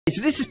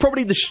So this is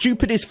probably the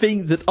stupidest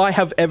thing that I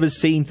have ever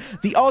seen.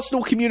 The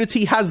Arsenal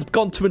community has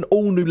gone to an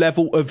all-new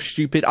level of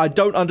stupid. I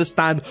don't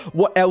understand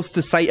what else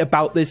to say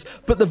about this,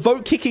 but the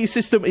vote kicking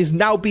system is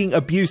now being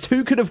abused.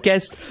 Who could have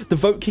guessed the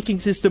vote kicking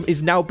system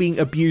is now being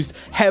abused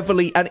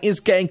heavily and is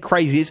getting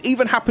crazy? It's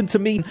even happened to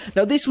me.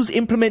 Now, this was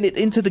implemented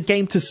into the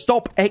game to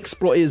stop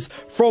exploiters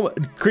from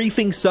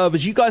griefing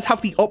servers. You guys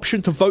have the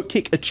option to vote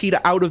kick a cheater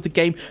out of the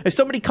game. If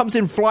somebody comes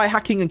in fly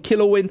hacking and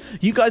kill a win,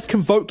 you guys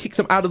can vote kick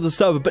them out of the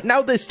server. But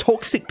now there's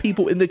toxic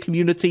people in the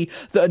community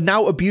that are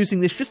now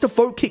abusing this just to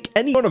vote kick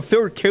anyone on a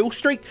third kill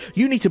streak.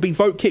 You need to be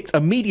vote kicked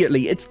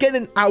immediately. It's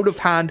getting out of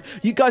hand.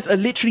 You guys are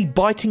literally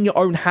biting your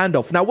own hand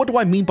off. Now, what do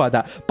I mean by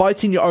that?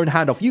 Biting your own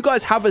hand off. You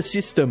guys have a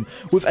system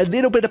with a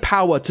little bit of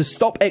power to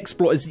stop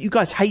exploiters that you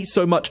guys hate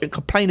so much and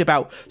complain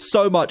about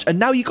so much, and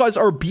now you guys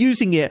are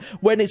abusing it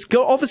when it's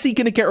obviously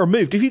going to get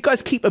removed. If you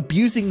guys keep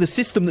abusing the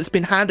system that's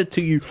been handed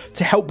to you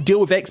to help deal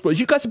with exploits,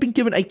 you guys have been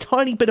given a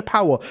tiny bit of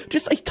power,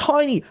 just a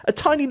tiny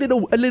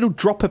little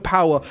drop of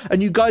power,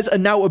 and you guys are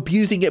now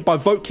abusing it by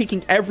vote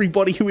kicking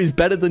everybody who is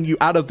better than you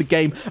out of the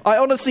game. I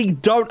honestly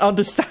don't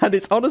understand.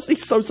 It's honestly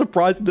so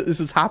surprising that this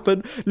has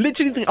happened.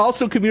 Literally, the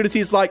Arsenal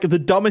community is like the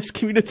dumbest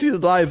community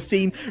that I have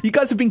seen. You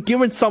guys have been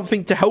given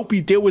something to help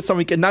you deal with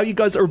something, and now you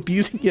guys are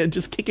abusing it and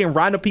just kicking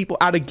random people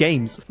out of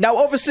games. Now,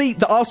 obviously,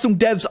 the Arsenal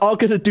devs are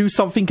going to do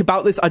something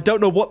about this. I don't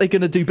know what they're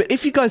going to do, but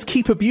if you guys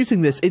keep abusing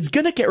this, it's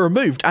going to get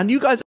removed, and you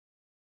guys